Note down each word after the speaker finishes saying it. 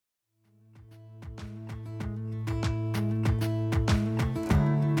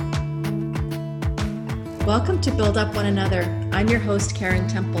Welcome to Build Up One Another. I'm your host, Karen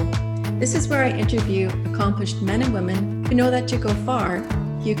Temple. This is where I interview accomplished men and women who know that to go far,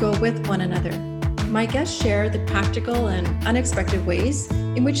 you go with one another. My guests share the practical and unexpected ways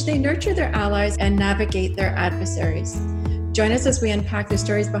in which they nurture their allies and navigate their adversaries. Join us as we unpack the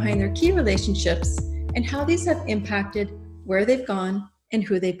stories behind their key relationships and how these have impacted where they've gone and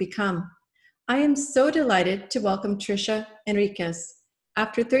who they've become. I am so delighted to welcome Trisha Enriquez.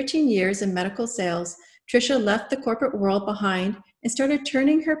 After 13 years in medical sales, Trisha left the corporate world behind and started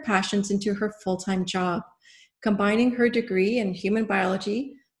turning her passions into her full-time job. Combining her degree in human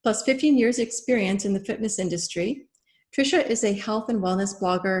biology plus 15 years experience in the fitness industry, Trisha is a health and wellness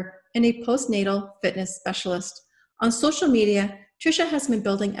blogger and a postnatal fitness specialist. On social media, Trisha has been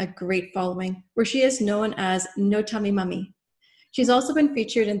building a great following where she is known as No Tummy Mummy. She's also been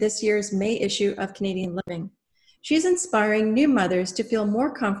featured in this year's May issue of Canadian Living. She's inspiring new mothers to feel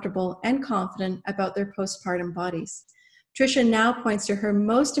more comfortable and confident about their postpartum bodies. Trisha now points to her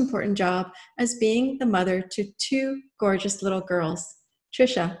most important job as being the mother to two gorgeous little girls.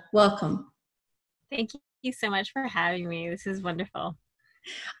 Trisha, welcome. Thank you so much for having me. This is wonderful.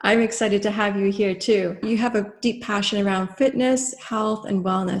 I'm excited to have you here too. You have a deep passion around fitness, health, and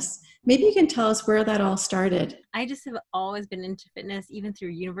wellness. Maybe you can tell us where that all started. I just have always been into fitness, even through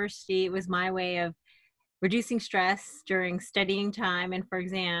university. It was my way of reducing stress during studying time and for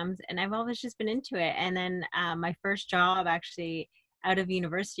exams. And I've always just been into it. And then my first job actually out of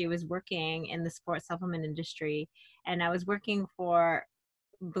university was working in the sports supplement industry. And I was working for,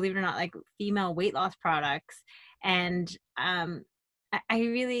 believe it or not, like female weight loss products. And I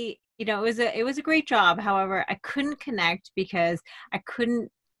really, it was a great job. However, I couldn't connect because I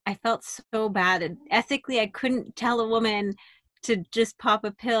felt so bad. And ethically, I couldn't tell a woman to just pop a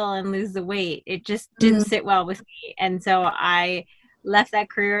pill and lose the weight. It just didn't sit well with me. And so I left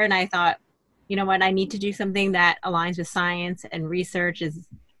that career and I thought, you know what, I need to do something that aligns with science and research is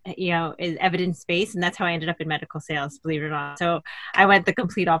evidence-based. And that's how I ended up in medical sales, believe it or not. So I went the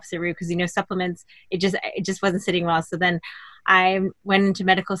complete opposite route because, supplements, it just wasn't sitting well. So then I went into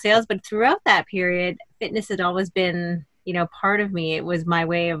medical sales, but throughout that period, fitness had always been, part of me. It was my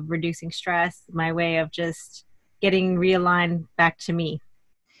way of reducing stress, my way of just getting realigned back to me.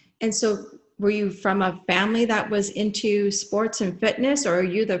 And so were you from a family that was into sports and fitness, or are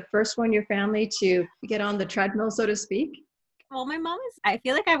you the first one in your family to get on the treadmill, so to speak? Well, I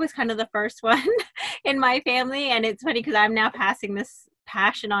feel like I was kind of the first one in my family. And it's funny because I'm now passing this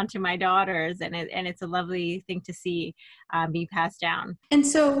passion on to my daughters, and it's a lovely thing to see be passed down. And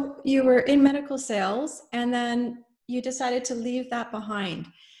so you were in medical sales and then you decided to leave that behind.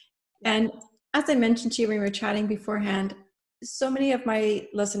 And as I mentioned to you when we were chatting beforehand, so many of my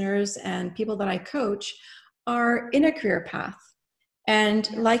listeners and people that I coach are in a career path. And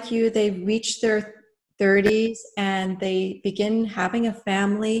like you, they've reached their 30s and they begin having a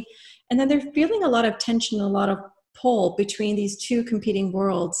family. And then they're feeling a lot of tension, a lot of pull between these two competing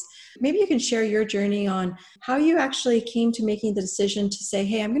worlds. Maybe you can share your journey on how you actually came to making the decision to say,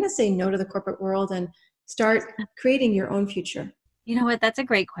 hey, I'm going to say no to the corporate world and start creating your own future. You know what? That's a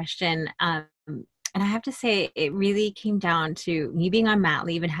great question. And I have to say, it really came down to me being on mat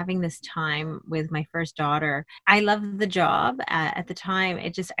leave and having this time with my first daughter. I loved the job at the time.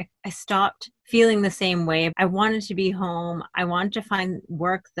 I stopped feeling the same way. I wanted to be home. I wanted to find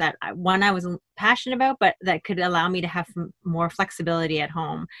work that I was passionate about, but that could allow me to have more flexibility at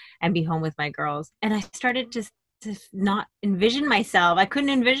home and be home with my girls. And I started to not envision myself. I couldn't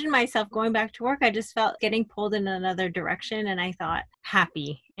envision myself going back to work. I just felt getting pulled in another direction. And I thought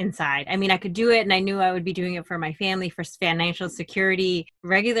happy inside. I mean, I could do it and I knew I would be doing it for my family, for financial security.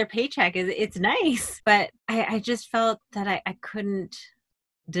 Regular paycheck it's nice, but I just felt that I couldn't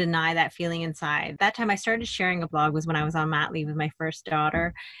deny that feeling inside. That time I started sharing a blog was when I was on mat leave with my first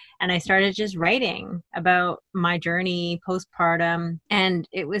daughter. And I started just writing about my journey postpartum. And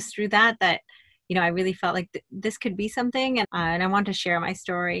it was through that I really felt like this could be something. And I want to share my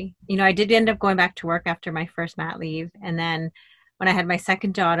story. I did end up going back to work after my first mat leave. And then when I had my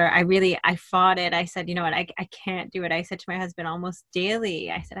second daughter, I fought it. I said, you know what, I can't do it. I said to my husband almost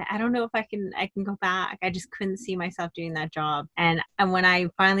daily, I said, I don't know if I can go back. I just couldn't see myself doing that job. And when I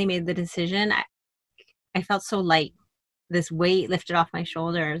finally made the decision, I felt so light. This weight lifted off my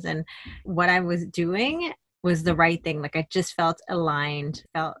shoulders. And what I was doing was the right thing. Like I just felt aligned,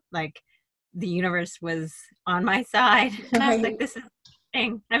 felt like the universe was on my side. And I was like, this is the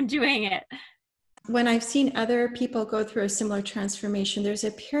thing. I'm doing it. When I've seen other people go through a similar transformation, there's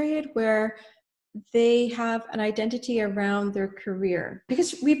a period where they have an identity around their career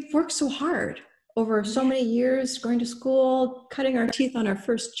because we've worked so hard over so many years, going to school, cutting our teeth on our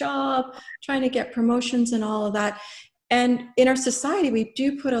first job, trying to get promotions and all of that. And in our society, we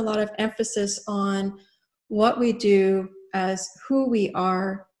do put a lot of emphasis on what we do as who we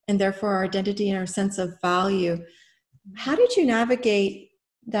are, and therefore our identity and our sense of value. How did you navigate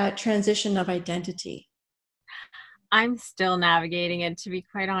that transition of identity? I'm still navigating it, to be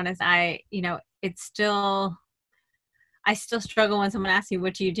quite honest. It's still, I still struggle when someone asks me,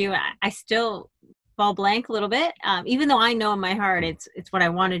 what do you do? I still fall blank a little bit. Even though I know in my heart, it's what I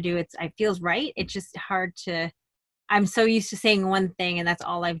want to do. It feels right. It's just hard to, I'm so used to saying one thing and that's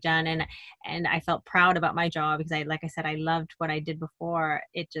all I've done. And I felt proud about my job because like I said, I loved what I did before.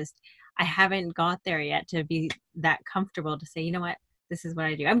 I haven't got there yet to be that comfortable to say, you know what, this is what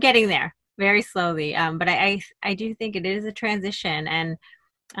I do. I'm getting there very slowly. But I do think it is a transition. And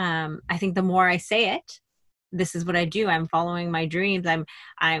I think the more I say it, this is what I do. I'm following my dreams. I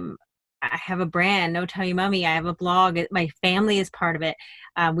have a brand, No Tell You Mommy. I have a blog. My family is part of it.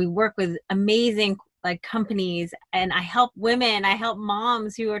 We work with amazing companies, and I help women. I help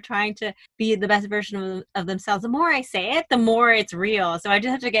moms who are trying to be the best version of themselves. The more I say it, the more it's real. So I just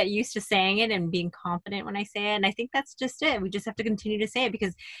have to get used to saying it and being confident when I say it. And I think that's just it. We just have to continue to say it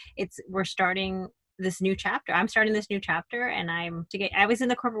because we're starting this new chapter. I'm starting this new chapter, and I was in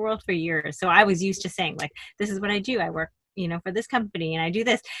the corporate world for years. So I was used to saying this is what I do. I work, for this company and I do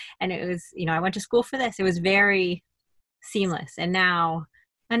this. And it was, I went to school for this. It was very seamless. And now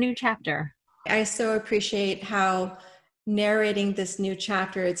a new chapter. I so appreciate how narrating this new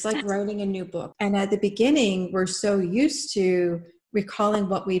chapter, it's like writing a new book. And at the beginning, we're so used to recalling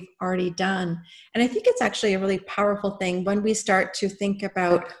what we've already done. And I think it's actually a really powerful thing when we start to think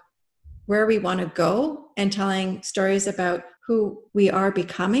about where we want to go and telling stories about who we are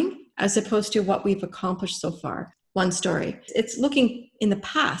becoming as opposed to what we've accomplished so far. One story, it's looking in the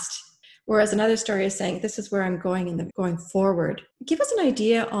past, whereas another story is saying, this is where I'm going going forward. Give us an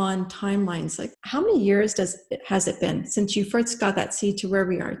idea on timelines. Like, how many years has it been since you first got that seed to where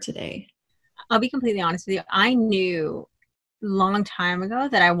we are today? I'll be completely honest with you. I knew a long time ago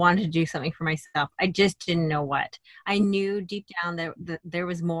that I wanted to do something for myself. I just didn't know what. I knew deep down that there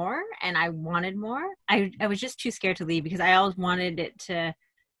was more and I wanted more. I was just too scared to leave because I always wanted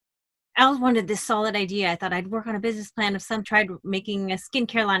this solid idea. I thought I'd work on a business plan of some, tried making a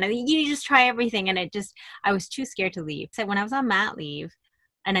skincare line. You just try everything. And I was too scared to leave. So when I was on mat leave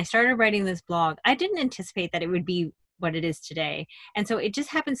and I started writing this blog, I didn't anticipate that it would be what it is today. And so it just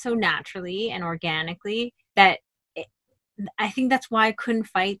happened so naturally and organically that I think that's why I couldn't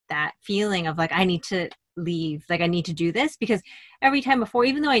fight that feeling of I need to leave, I need to do this, because every time before,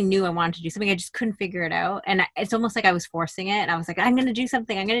 even though I knew I wanted to do something, I just couldn't figure it out. And it's almost like I was forcing it. And I was like, I'm going to do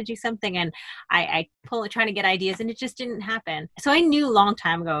something. And I trying to get ideas, and it just didn't happen. So I knew a long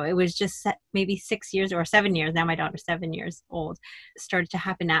time ago, it was just maybe 6 years or 7 years. Now my daughter's 7 years old, started to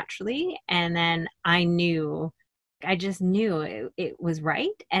happen naturally. And then I just knew it was right,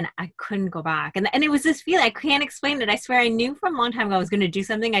 and I couldn't go back. And it was this feeling, I can't explain it. I swear I knew from a long time ago I was going to do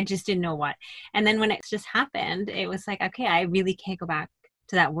something. I just didn't know what. And then when it just happened, it was like, okay, I really can't go back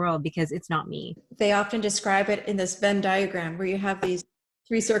to that world because it's not me. They often describe it in this Venn diagram where you have these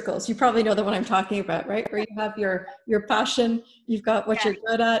 3 circles. You probably know the one I'm talking about, right? Where you have your passion, you've got what you're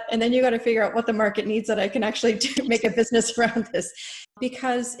good at, and then you got to figure out what the market needs that I can actually make a business around this.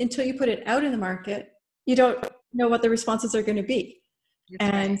 Because until you put it out in the market, you don't know what the responses are going to be.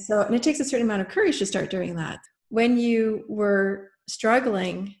 And it takes a certain amount of courage to start doing that. When you were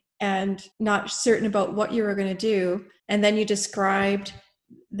struggling and not certain about what you were going to do, and then you described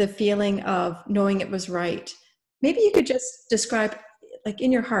the feeling of knowing it was right, maybe you could just describe,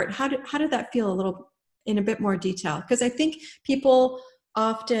 in your heart, how did that feel a little in a bit more detail? Because I think people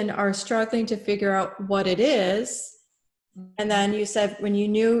often are struggling to figure out what it is. And then you said when you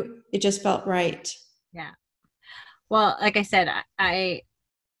knew, it just felt right. Yeah. Well, like I said,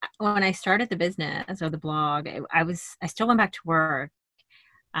 when I started the business or the blog, I still went back to work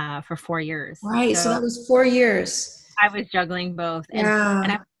for 4 years. Right. So that was 4 years. I was juggling both. And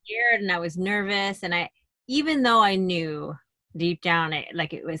I was scared and I was nervous. And even though I knew deep down,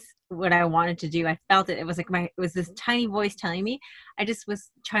 it was what I wanted to do, I felt it. It was it was this tiny voice telling me. I just was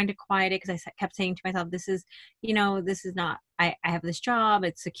trying to quiet it because I kept saying to myself, this is not, I have this job,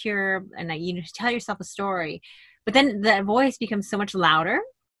 it's secure. And you tell yourself a story. But then that voice becomes so much louder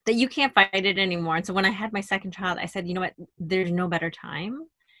that you can't fight it anymore. And so when I had my second child, I said, you know what, there's no better time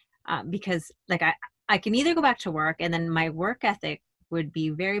because I can either go back to work and then my work ethic would be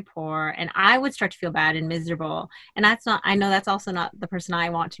very poor and I would start to feel bad and miserable. And I know that's also not the person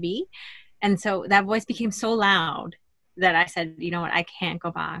I want to be. And so that voice became so loud that I said, you know what, I can't go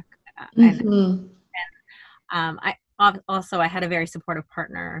back. And Mm-hmm. I had a very supportive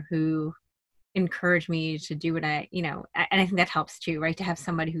partner who encouraged me to do what and I think that helps too, right? To have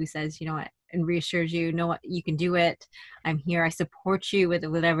somebody who says, you know what, and reassures you, know what, you can do it. I'm here. I support you with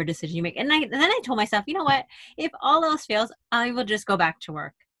whatever decision you make. And then I told myself, you know what, if all else fails, I will just go back to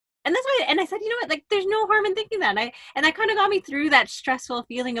work. And that's why, and I said, you know what, like, there's no harm in thinking that. And that kind of got me through that stressful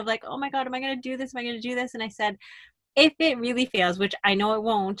feeling of like, oh my God, am I going to do this? Am I going to do this? And I said, if it really fails, which I know it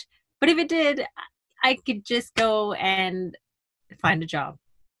won't, but if it did, I could just go and find a job.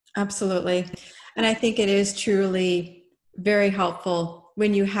 Absolutely. And I think it is truly very helpful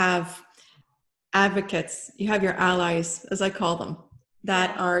when you have advocates, you have your allies, as I call them,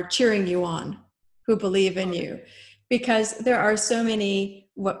 that are cheering you on, who believe in you, because there are so many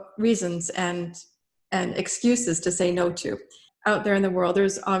reasons and excuses to say no to out there in the world.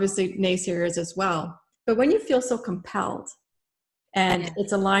 There's obviously naysayers as well. But when you feel so compelled and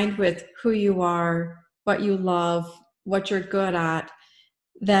it's aligned with who you are, what you love, what you're good at,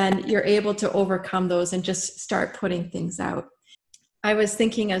 then you're able to overcome those and just start putting things out. I was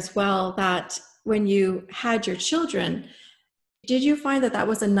thinking as well that when you had your children, did you find that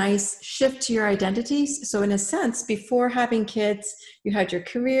was a nice shift to your identities? So in a sense, before having kids, you had your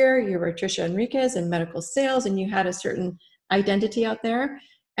career, you were Trisha Enriquez in medical sales, and you had a certain identity out there.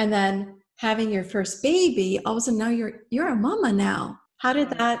 And then having your first baby, all of a sudden now you're a mama now. How did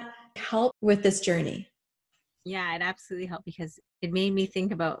that help with this journey? Yeah, it absolutely helped because it made me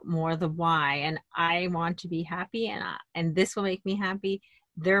think about more the why. And I want to be happy, and this will make me happy.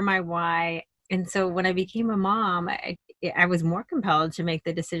 They're my why. And so when I became a mom, I was more compelled to make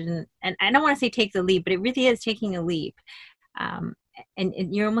the decision. And I don't want to say take the leap, but it really is taking a leap. And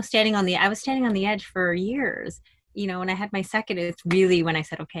you're almost I was standing on the edge for years. You know, when I had my second, it's really when I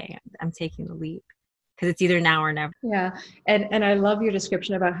said, okay, I'm taking the leap, because it's either now or never. Yeah. And I love your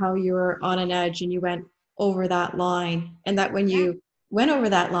description about how you were on an edge and you went over that line, and that when you went over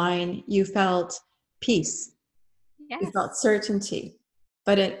that line, you felt peace. Yes. You felt certainty.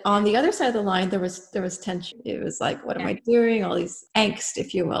 But on the other side of the line, there was tension. It was like, what am I doing? All these angst,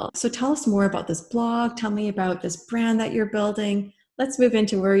 if you will. So tell us more about this blog. Tell me about this brand that you're building. Let's move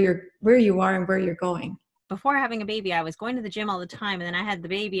into where you are and where you're going. Before having a baby, I was going to the gym all the time, and then I had the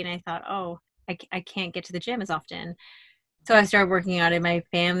baby, and I thought, oh, I can't get to the gym as often. So I started working out in my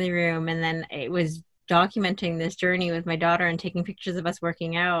family room, and then it was documenting this journey with my daughter and taking pictures of us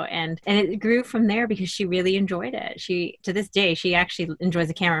working out, and it grew from there because she really enjoyed it. She, to this day, she actually enjoys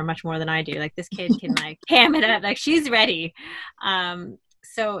the camera much more than I do. Like, this kid can like ham it up, like she's ready.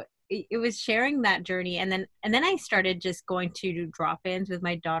 So it was sharing that journey, and then I started just going to do drop-ins with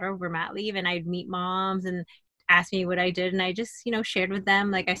my daughter over mat leave, and I'd meet moms and ask me what I did, and I just, shared with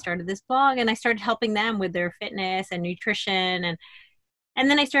them, like, I started this blog and I started helping them with their fitness and nutrition, and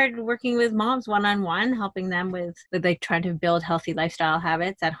then I started working with moms one-on-one, helping them with like trying to build healthy lifestyle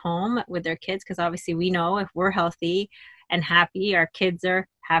habits at home with their kids. Because obviously we know if we're healthy and happy, our kids are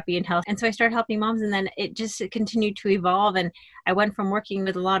happy and healthy. And so I started helping moms, and then it continued to evolve. And I went from working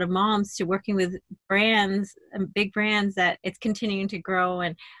with a lot of moms to working with brands, big brands, that it's continuing to grow.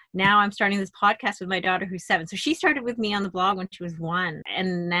 And now I'm starting this podcast with my daughter, who's 7. So she started with me on the blog when she was 1.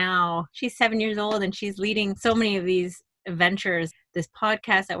 And now she's 7 years old, and she's leading so many of these ventures, this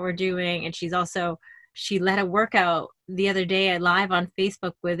podcast that we're doing. And she led a workout the other day live on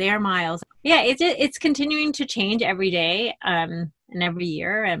Facebook with Air Miles. Yeah, it's continuing to change every day, and every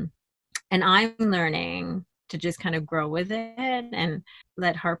year, and I'm learning to just kind of grow with it and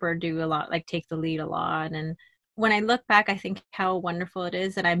let Harper do a lot, like take the lead a lot. And when I look back, I think how wonderful it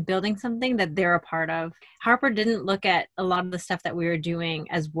is that I'm building something that they're a part of. Harper didn't look at a lot of the stuff that we were doing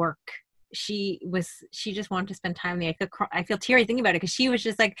as work. She just wanted to spend time with me. I feel teary thinking about it, because she was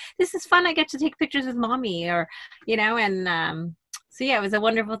just like, this is fun. I get to take pictures with mommy, or, and so yeah, it was a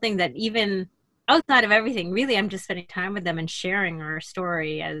wonderful thing that even outside of everything, really, I'm just spending time with them and sharing our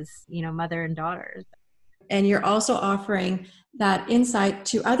story as, mother and daughters. And you're also offering that insight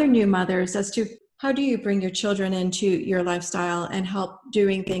to other new mothers as to how do you bring your children into your lifestyle and help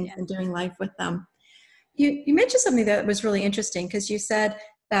doing things and doing life with them. You mentioned something that was really interesting, because you said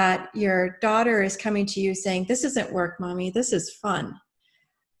that your daughter is coming to you saying, this isn't work, mommy, this is fun.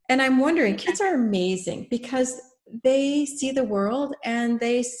 And I'm wondering, kids are amazing because they see the world and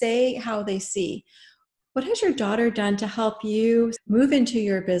they say how they see. What has your daughter done to help you move into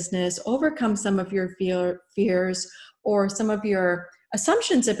your business, overcome some of your fears or some of your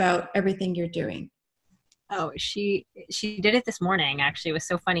assumptions about everything you're doing? Oh, she did it this morning. Actually, it was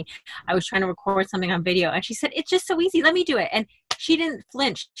so funny. I was trying to record something on video, and she said, it's just so easy. Let me do it. And she didn't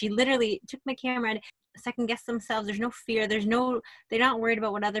flinch. She literally took my camera, and second guess themselves. There's no fear. They're not worried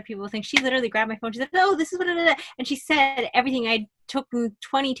about what other people think. She literally grabbed my phone. She said, "Oh, this is what it is." And she said everything I took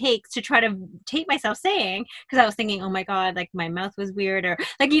 20 takes to try to tape myself saying, because I was thinking, oh my God, like my mouth was weird, or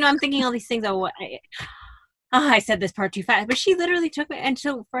like, I'm thinking all these things. I said this part too fast, but she literally took me. And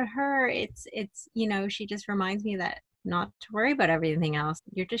so for her, it's, she just reminds me that not to worry about everything else.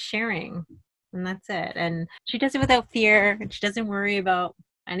 You're just sharing, and that's it. And she does it without fear, and she doesn't worry about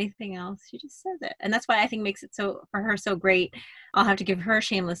anything else. She just says it. And that's why I think makes it so for her so great. I'll have to give her a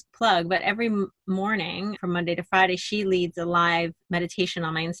shameless plug, but every morning from Monday to Friday, she leads a live meditation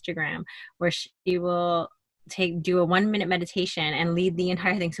on my Instagram where she will do a 1-minute meditation and lead the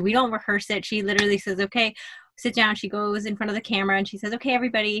entire thing. So we don't rehearse it. She literally says, okay, sit down. She goes in front of the camera and she says, okay,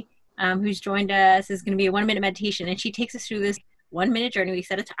 everybody who's joined us is going to be a 1-minute meditation. And she takes us through this 1-minute journey. We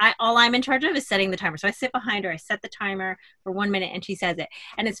set it. All I'm in charge of is setting the timer. So I sit behind her. I set the timer for 1 minute, and she says it.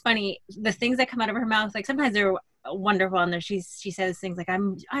 And it's funny, the things that come out of her mouth. Like sometimes they're wonderful, and she says things like,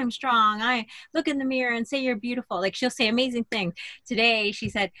 "I'm strong. I look in the mirror and say you're beautiful." Like she'll say amazing things. Today she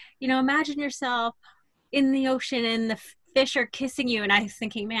said, imagine yourself in the ocean and the fish are kissing you. And I was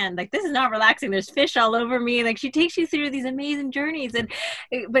thinking, man, like this is not relaxing. There's fish all over me. Like she takes you through these amazing journeys,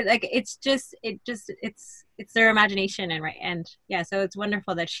 but like it's their imagination, and yeah, so it's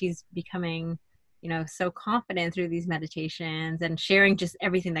wonderful that she's becoming so confident through these meditations and sharing just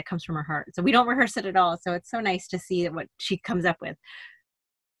everything that comes from her heart. So we don't rehearse it at all. So it's so nice to see what she comes up with.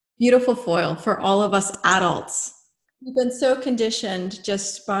 Beautiful foil for all of us adults. We've been so conditioned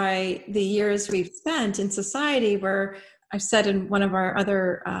just by the years we've spent in society, where I've said in one of our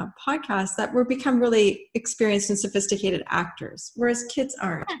other podcasts that we're become really experienced and sophisticated actors, whereas kids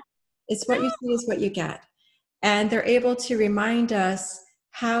aren't. It's what you see is what you get. And they're able to remind us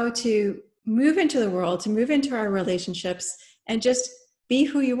how to move into the world, to move into our relationships, and just be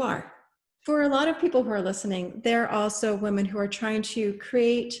who you are. For a lot of people who are listening, they're also women who are trying to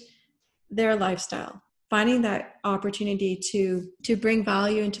create their lifestyle, finding that opportunity to bring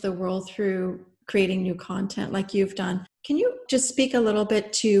value into the world through creating new content like you've done. Can you just speak a little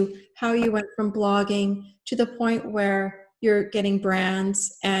bit to how you went from blogging to the point where you're getting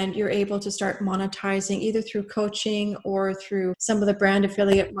brands and you're able to start monetizing either through coaching or through some of the brand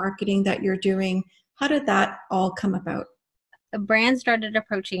affiliate marketing that you're doing? How did that all come about? The brand started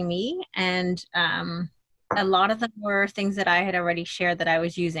approaching me, and a lot of them were things that I had already shared that I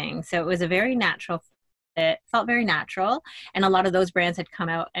was using. So it was a very natural, it felt very natural. And a lot of those brands had come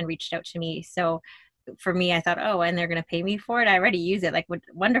out and reached out to me. So for me, I thought, oh, and they're going to pay me for it. I already use it. Like, what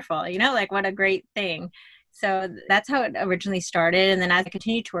wonderful, like what a great thing. So that's how it originally started. And then as I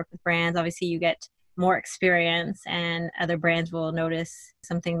continued to work with brands, obviously you get more experience and other brands will notice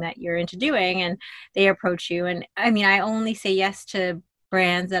something that you're into doing and they approach you. And I mean, I only say yes to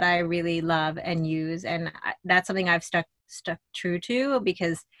brands that I really love and use. And that's something I've stuck true to,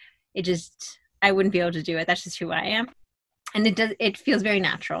 because I wouldn't be able to do it. That's just who I am. And it feels very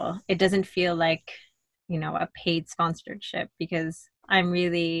natural. It doesn't feel like, a paid sponsorship, because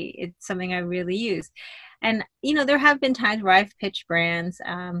it's something I really use. And, there have been times where I've pitched brands,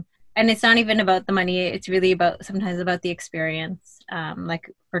 and it's not even about the money. It's really sometimes about the experience,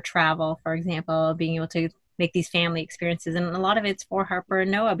 like for travel, for example, being able to make these family experiences. And a lot of it's for Harper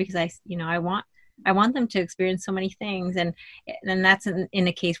and Noah, because I want them to experience so many things. And that's in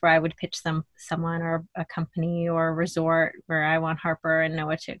a case where I would pitch someone or a company or a resort where I want Harper and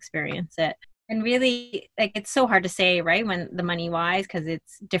Noah to experience it. And really, like, it's so hard to say, right, when the money wise, because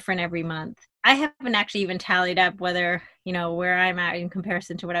it's different every month. I haven't actually even tallied up whether, where I'm at in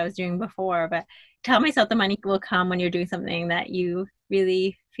comparison to what I was doing before, but tell myself the money will come when you're doing something that you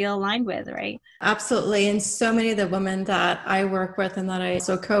really feel aligned with, right? Absolutely. And so many of the women that I work with and that I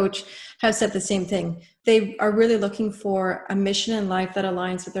also coach have said the same thing. They are really looking for a mission in life that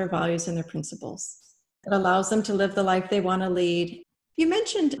aligns with their values and their principles, that allows them to live the life they want to lead. You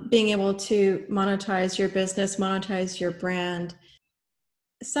mentioned being able to monetize your business, monetize your brand.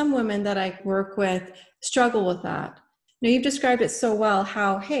 Some women that I work with struggle with that. You've described it so well,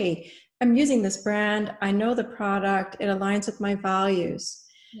 how, hey, I'm using this brand. I know the product. It aligns with my values.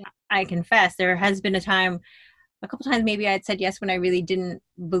 I confess there has been a couple times maybe I'd said yes when I really didn't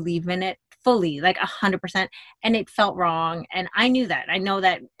believe in it fully, like 100%. And it felt wrong. And I knew that. I know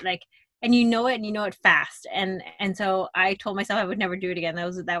that, like, and you know it fast. And so I told myself I would never do it again.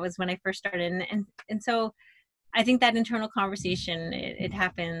 That was when I first started. And so I think that internal conversation, it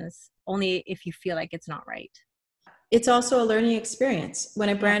happens only if you feel like it's not right. It's also a learning experience. When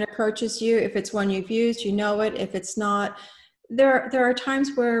a brand approaches you, if it's one you've used, you know it. If it's not, there are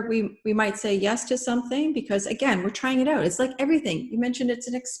times where we might say yes to something because, again, we're trying it out. It's like everything. You mentioned it's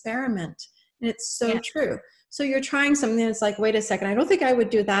an experiment. And it's so true. So you're trying something that's like, wait a second, I don't think I would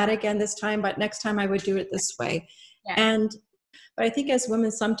do that again this time, but next time I would do it this way. And but I think as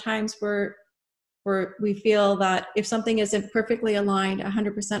women, sometimes we feel that if something isn't perfectly aligned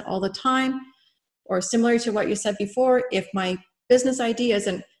 100% all the time, or similar to what you said before, if my business idea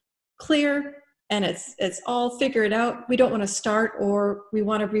isn't clear and it's all figured out, we don't want to start, or we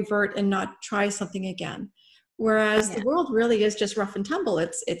want to revert and not try something again. Whereas the world really is just rough and tumble.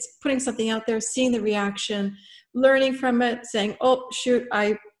 It's putting something out there, seeing the reaction, learning from it, saying, oh, shoot,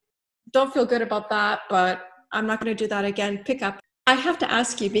 I don't feel good about that, but I'm not going to do that again. Pick up. I have to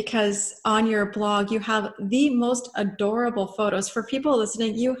ask you, because on your blog, you have the most adorable photos. For people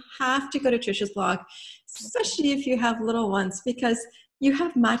listening, you have to go to Trisha's blog, especially if you have little ones, because you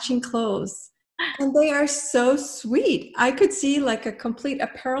have matching clothes. And they are so sweet. I could see like a complete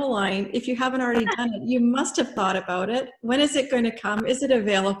apparel line. If you haven't already done it, you must have thought about it. When is it going to come? Is it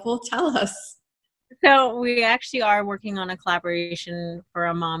available? Tell us. So we actually are working on a collaboration for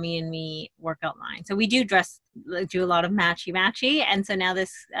a mommy and me workout line. So we do do a lot of matchy. And so now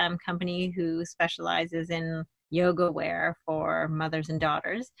this company who specializes in yoga wear for mothers and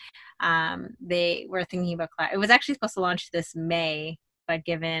daughters, they were thinking about it was actually supposed to launch this May, but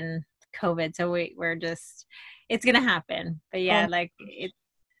given COVID, so we're just, it's gonna happen. But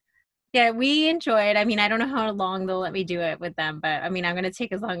we enjoy it. I mean, I don't know how long they'll let me do it with them, but I mean, I'm gonna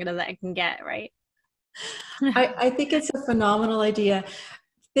take as long as I can get, right? I think it's a phenomenal idea. I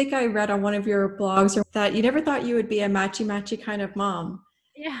think I read on one of your blogs that you never thought you would be a matchy kind of mom.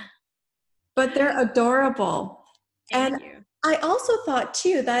 Yeah. But they're adorable. Thank you. I also thought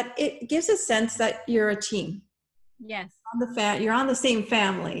too that it gives a sense that you're a team. Yes. You're on the same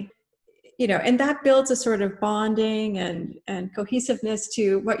family. And that builds a sort of bonding and cohesiveness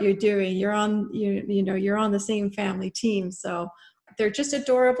to what you're doing. You're on you're on the same family team. So they're just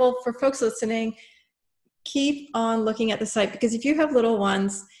adorable. For folks listening, keep on looking at the site, because if you have little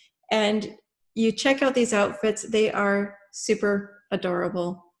ones and you check out these outfits, they are super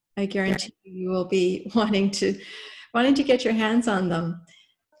adorable. I guarantee you will be wanting to get your hands on them.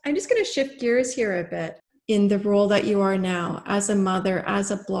 I'm just going to shift gears here a bit. In the role that you are now as a mother, as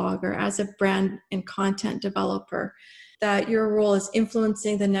a blogger, as a brand and content developer, that your role is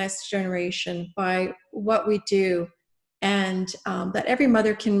influencing the next generation by what we do, and that every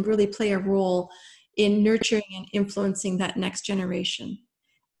mother can really play a role in nurturing and influencing that next generation.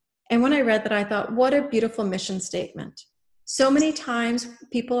 And when I read that, I thought, what a beautiful mission statement. So many times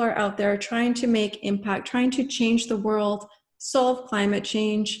people are out there trying to make impact, trying to change the world, solve climate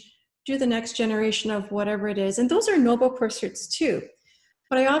change, do the next generation of whatever it is. And those are noble pursuits too.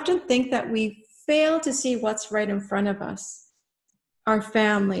 But I often think that we fail to see what's right in front of us. Our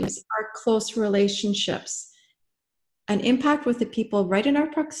families, our close relationships, an impact with the people right in our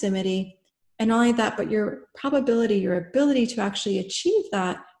proximity. And not only that, but your ability to actually achieve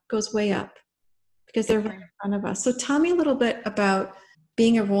that goes way up, because they're right in front of us. So tell me a little bit about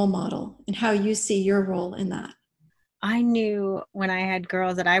being a role model and how you see your role in that. I knew when I had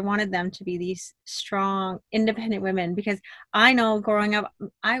girls that I wanted them to be these strong, independent women, because I know growing up,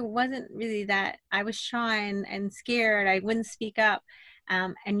 I wasn't really that. I was shy and scared. I wouldn't speak up.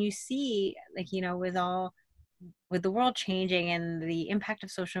 And you see, like, with the world changing and the impact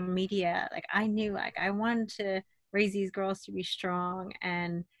of social media, like I knew, like I wanted to raise these girls to be strong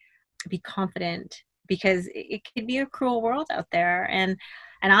and be confident, because it could be a cruel world out there. And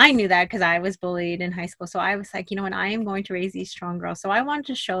I knew that because I was bullied in high school. So I was like, and I am going to raise these strong girls. So I wanted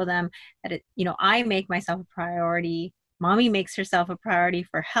to show them that I make myself a priority. Mommy makes herself a priority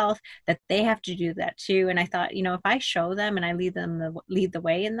for health, that they have to do that too. And I thought, if I show them and I lead the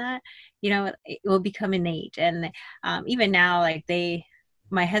way in that, it will become innate. And even now, like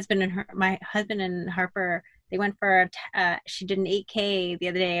my husband and Harper, they went for she did an 8K the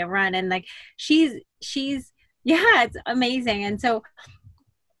other day, a run, and like she's it's amazing. And so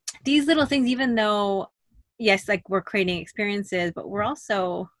these little things, even though yes, like we're creating experiences, but we're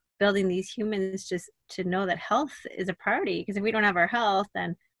also building these humans just to know that health is a priority, because if we don't have our health,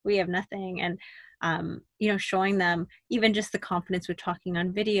 then we have nothing. And showing them even just the confidence with talking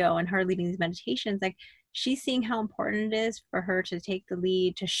on video and her leading these meditations, like she's seeing how important it is for her to take the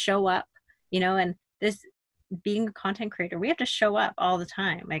lead, to show up, and this being a content creator, we have to show up all the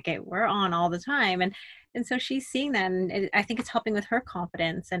time. Like we're on all the time. And so she's seeing that, and I think it's helping with her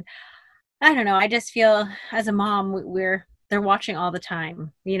confidence. And I don't know, I just feel as a mom, they're watching all the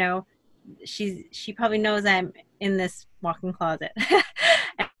time. She probably knows I'm in this walk-in closet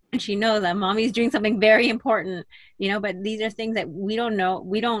and she knows that mommy's doing something very important, but these are things that we don't know.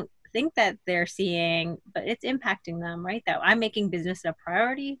 We don't think that they're seeing, but it's impacting them, right? That I'm making business a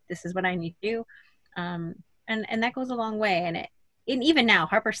priority. This is what I need to do. Um, and that goes a long way. And even now,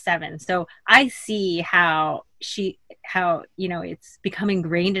 Harper's 7. So I see how, it's become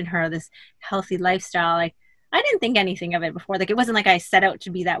ingrained in her, this healthy lifestyle. Like, I didn't think anything of it before. Like, it wasn't like I set out to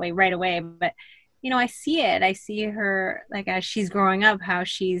be that way right away, but I see it. I see her, like, as she's growing up, how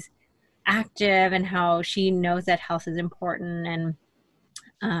she's active and how she knows that health is important.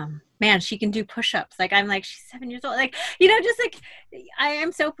 And man, she can do push-ups. Like, I'm like, she's 7 years old. Like, just like, I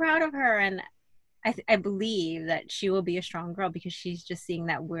am so proud of her. And I believe that she will be a strong girl because she's just seeing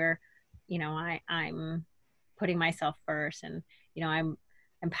that I'm putting myself first, and I'm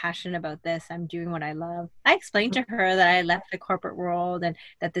passionate about this. I'm doing what I love. I explained to her that I left the corporate world and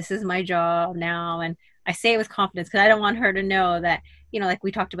that this is my job now. And I say it with confidence because I don't want her to know that, like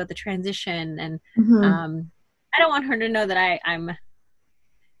we talked about the transition, and I don't want her to know that I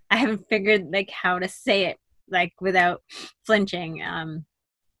haven't figured like how to say it like without flinching.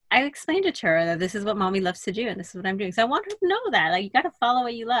 I explained it to her that this is what mommy loves to do and this is what I'm doing. So I want her to know that, like, you got to follow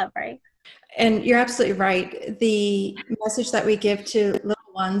what you love, right? And you're absolutely right. The message that we give to little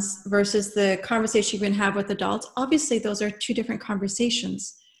ones versus the conversation you can have with adults, obviously those are two different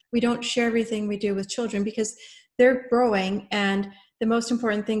conversations. We don't share everything we do with children because they're growing, and the most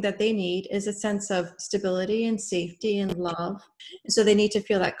important thing that they need is a sense of stability and safety and love. And so they need to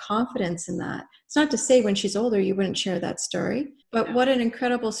feel that confidence in that. It's not to say when she's older you wouldn't share that story, but what an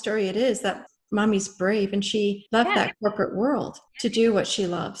incredible story it is that mommy's brave and she left that corporate world to do what she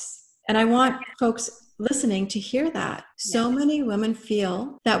loves. And I want folks listening to hear that. So many women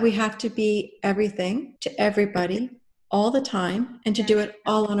feel that we have to be everything to everybody all the time and to do it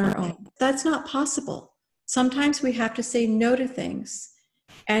all on our own. That's not possible. Sometimes we have to say no to things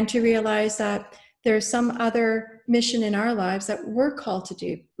and to realize that there's some other mission in our lives that we're called to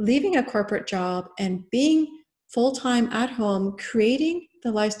do. Leaving a corporate job and being full-time at home, creating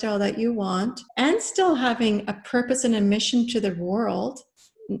the lifestyle that you want, and still having a purpose and a mission to the world,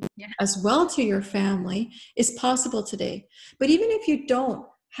 as well to your family, is possible today. But even if you don't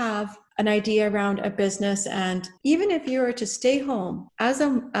have an idea around a business, and even if you were to stay home as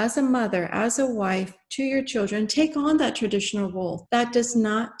a mother, as a wife to your children, take on that traditional role, that does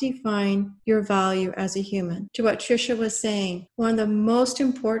not define your value as a human. To what Trisha was saying, one of the most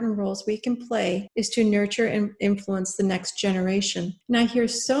important roles we can play is to nurture and influence the next generation. And I hear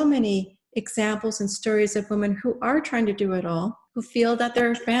so many examples and stories of women who are trying to do it all, who feel that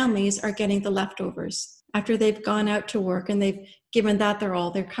their families are getting the leftovers after they've gone out to work and they've given that their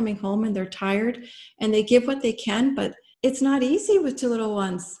all. They're coming home and they're tired and they give what they can, but it's not easy with two little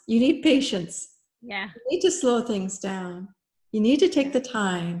ones. You need patience. Yeah. You need to slow things down. You need to take the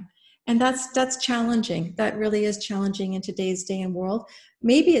time. And that's challenging. That really is challenging in today's day and world.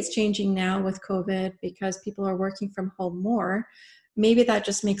 Maybe it's changing now with COVID because people are working from home more. Maybe that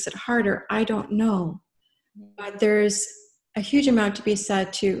just makes it harder. I don't know. But there's a huge amount to be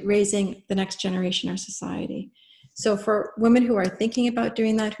said to raising the next generation of society. So for women who are thinking about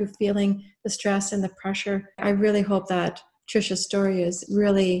doing that, who are feeling the stress and the pressure, I really hope that Trisha's story is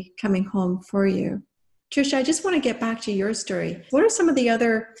really coming home for you. Trisha, I just want to get back to your story. What are some of the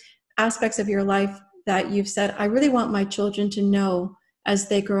other aspects of your life that you've said, I really want my children to know as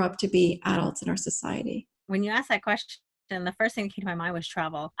they grow up to be adults in our society? When you asked that question, the first thing that came to my mind was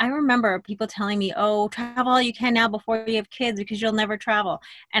travel. I remember people telling me, oh, travel all you can now before you have kids because you'll never travel.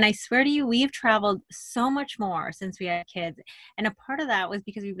 And I swear to you, we've traveled so much more since we had kids. And a part of that was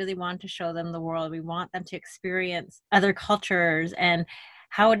because we really wanted to show them the world. We want them to experience other cultures and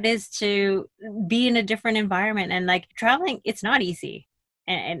how it is to be in a different environment. And like traveling, it's not easy.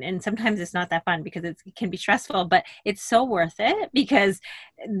 And sometimes it's not that fun because it can be stressful, but it's so worth it because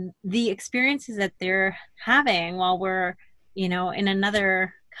the experiences that they're having while we're, in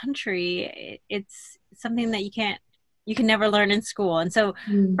another country, it's something that you can never learn in school. And so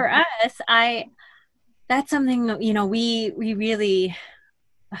for us, that's something, we really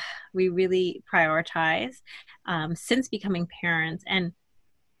prioritize since becoming parents.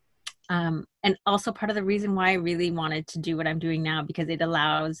 And also part of the reason why I really wanted to do what I'm doing now, because it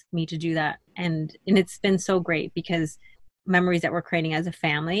allows me to do that. And it's been so great because memories that we're creating as a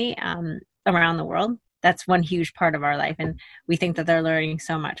family around the world, that's one huge part of our life. And we think that they're learning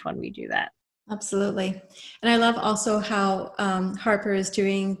so much when we do that. Absolutely. And I love also how Harper is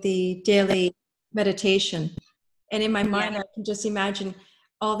doing the daily meditation. And in my mind, I can just imagine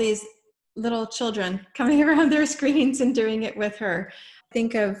all these little children coming around their screens and doing it with her.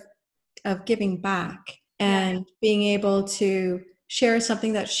 Think of giving back and being able to share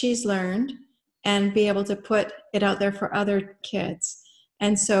something that she's learned and be able to put it out there for other kids.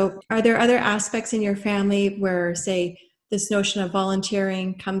 And so are there other aspects in your family where, say, this notion of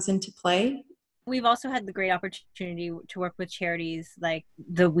volunteering comes into play? We've also had the great opportunity to work with charities like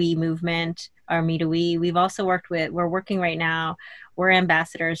the We movement or Me to We. We're working right now, we're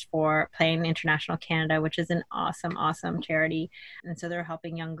ambassadors for Plan International Canada, which is an awesome, awesome charity. And so they're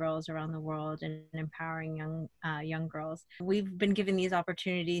helping young girls around the world and empowering young girls. We've been given these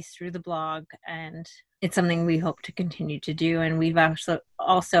opportunities through the blog, and it's something we hope to continue to do. And we've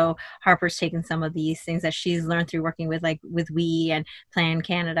also Harper's taken some of these things that she's learned through working with We and Plan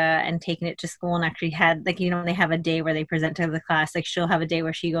Canada and taking it to school, and actually had, like, when they have a day where they present to the class, like she'll have a day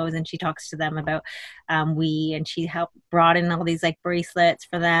where she goes and she talks to them about We, and she helped brought in all these like bracelets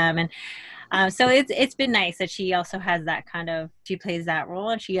for them. And so it's been nice that she also has that she plays that role,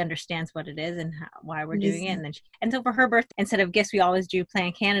 and she understands what it is and why we're doing it. And so for her birthday, instead of gifts, we always do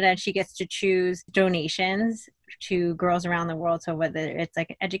Plan Canada, and she gets to choose donations to girls around the world. So whether it's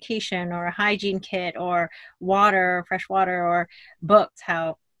like education or a hygiene kit or water, fresh water, or books,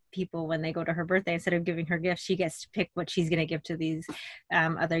 how people, when they go to her birthday, instead of giving her gifts, she gets to pick what she's going to give to these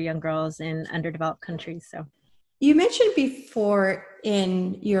other young girls in underdeveloped countries. So you mentioned before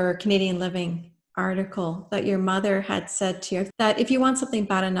in your Canadian Living article that your mother had said to you that if you want something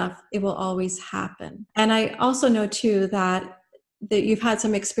bad enough, it will always happen. And I also know too that you've had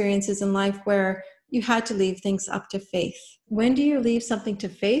some experiences in life where you had to leave things up to faith. When do you leave something to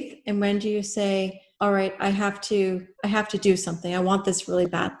faith, and when do you say, all right, I have to do something. I want this really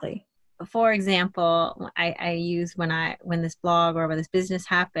badly? For example, I use when this blog or when this business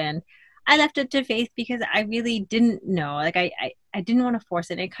happened, I left it to faith because I really didn't know. Like I didn't want to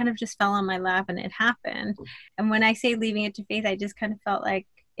force it. It kind of just fell on my lap and it happened. And when I say leaving it to faith, I just kind of felt like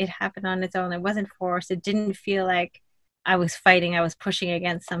it happened on its own. It wasn't forced. It didn't feel like I was fighting. I was pushing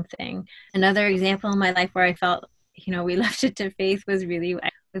against something. Another example in my life where I felt, we left it to faith was really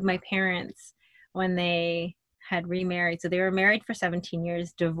with my parents when they had remarried. So they were married for 17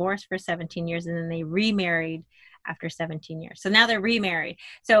 years, divorced for 17 years, and then they remarried after 17 years. So now they're remarried.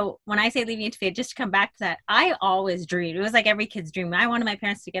 So when I say leaving it to fate, just to come back to that, I always dreamed. It was like every kid's dream. I wanted my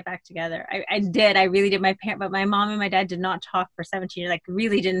parents to get back together. I did. I really did. But my mom and my dad did not talk for 17 years, like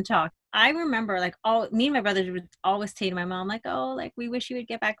really didn't talk. I remember me and my brothers would always say to my mom, like, oh, like we wish you would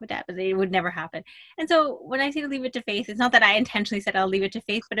get back with dad, but it would never happen. And so when I say to leave it to faith, it's not that I intentionally said I'll leave it to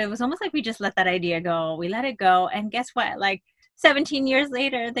faith, but it was almost like we just let that idea go. We let it go. And guess what? Like 17 years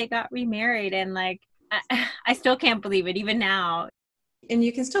later, they got remarried, and like, I still can't believe it even now. And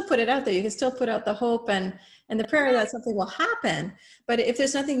you can still put it out there. You can still put out the hope and the prayer that something will happen. But if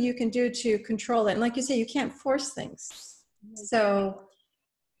there's nothing you can do to control it, and like you say, you can't force things. So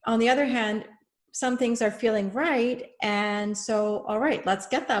on the other hand, some things are feeling right. And so, all right, let's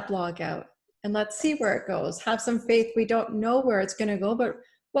get that blog out and let's see where it goes. Have some faith. We don't know where it's going to go, but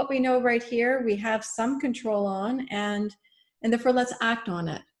what we know right here, we have some control on, and therefore let's act on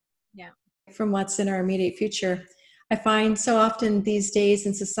it. Yeah. From what's in our immediate future. I find so often these days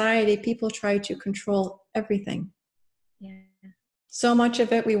in society, people try to control everything. Yeah. So much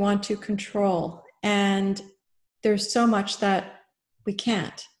of it we want to control, and there's so much that we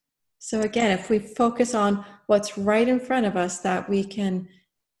can't. So again, if we focus on what's right in front of us that we can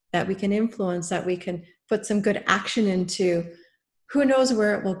influence, that we can put some good action into, who knows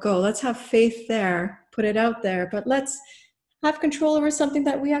where it will go. Let's have faith there, put it out there, but let's have control over something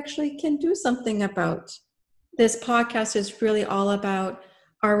that we actually can do something about. This podcast is really all about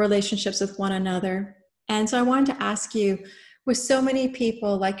our relationships with one another. And so I wanted to ask you, with so many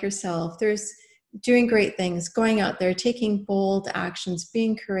people like yourself, there's doing great things, going out there, taking bold actions,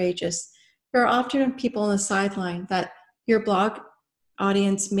 being courageous. There are often people on the sideline that your blog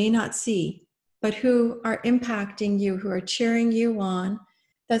audience may not see, but who are impacting you, who are cheering you on.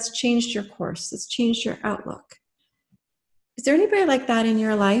 That's changed your course. That's changed your outlook. Is there anybody like that in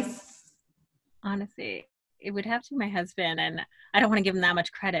your life? Honestly, it would have to be my husband, and I don't want to give him that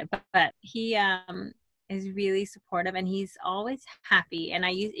much credit, but he is really supportive, and he's always happy. And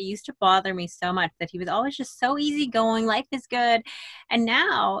it used to bother me so much that he was always just so easygoing. Life is good. And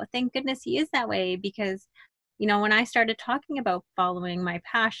now, thank goodness he is that way, because when I started talking about following my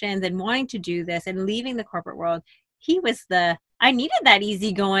passions and wanting to do this and leaving the corporate world, he was I needed that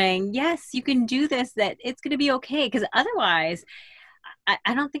easygoing, yes, you can do this, that it's going to be okay. Because otherwise,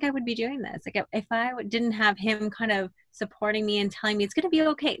 I don't think I would be doing this. Like if I didn't have him kind of supporting me and telling me it's going to be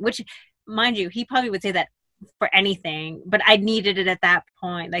okay, which, mind you, he probably would say that for anything, but I needed it at that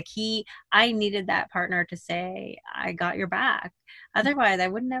point. Like I needed that partner to say, I got your back. Otherwise I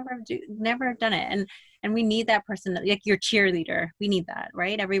would never have done it. And we need that person, like your cheerleader. We need that,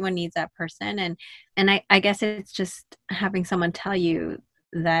 right? Everyone needs that person. And I guess it's just having someone tell you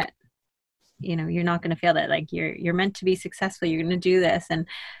that, you're not going to fail, that like you're meant to be successful, you're going to do this. And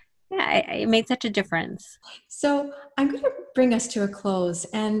yeah, it made such a difference. So I'm going to bring us to a close.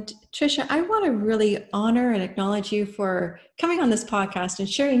 And Tricia, I want to really honor and acknowledge you for coming on this podcast and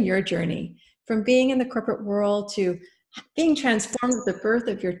sharing your journey from being in the corporate world to being transformed with the birth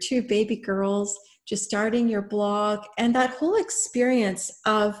of your 2 baby girls, to starting your blog, and that whole experience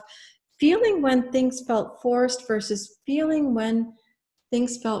of feeling when things felt forced versus feeling when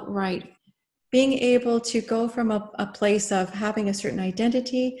things felt right. Being able to go from a place of having a certain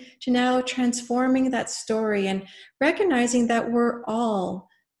identity to now transforming that story and recognizing that we're all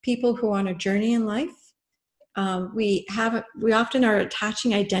people who are on a journey in life. We often are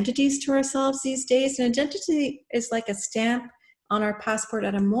attaching identities to ourselves these days. And identity is like a stamp on our passport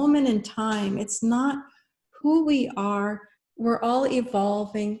at a moment in time. It's not who we are. We're all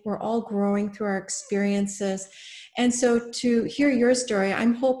evolving. We're all growing through our experiences. And so to hear your story,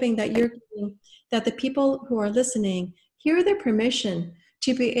 I'm hoping that that the people who are listening hear their permission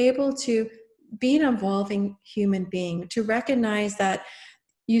to be able to be an evolving human being, to recognize that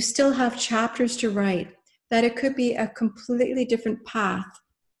you still have chapters to write, that it could be a completely different path,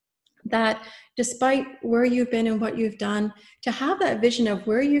 that despite where you've been and what you've done, to have that vision of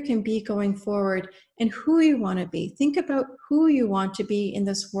where you can be going forward and who you want to be. Think about who you want to be in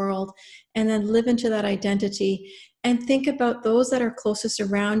this world and then live into that identity, and think about those that are closest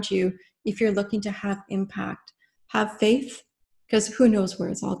around you if you're looking to have impact. Have faith, because who knows where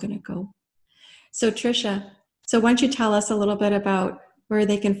it's all going to go. So Tricia, why don't you tell us a little bit about where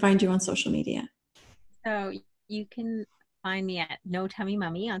they can find you on social media? So you can find me at No Tummy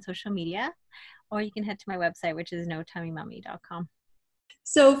Mummy on social media, or you can head to my website, which is notummymummy.com.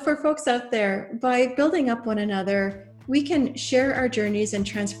 So for folks out there, by building up one another, we can share our journeys and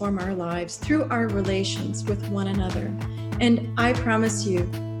transform our lives through our relations with one another. And I promise you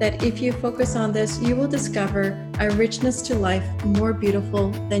that if you focus on this, you will discover a richness to life more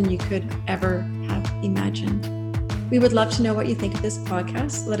beautiful than you could ever have imagined. We would love to know what you think of this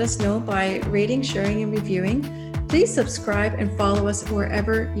podcast. Let us know by rating, sharing, and reviewing. Please subscribe and follow us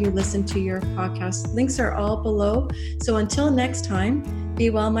wherever you listen to your podcast. Links are all below. So until next time, be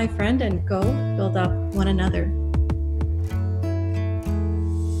well, my friend, and go build up one another.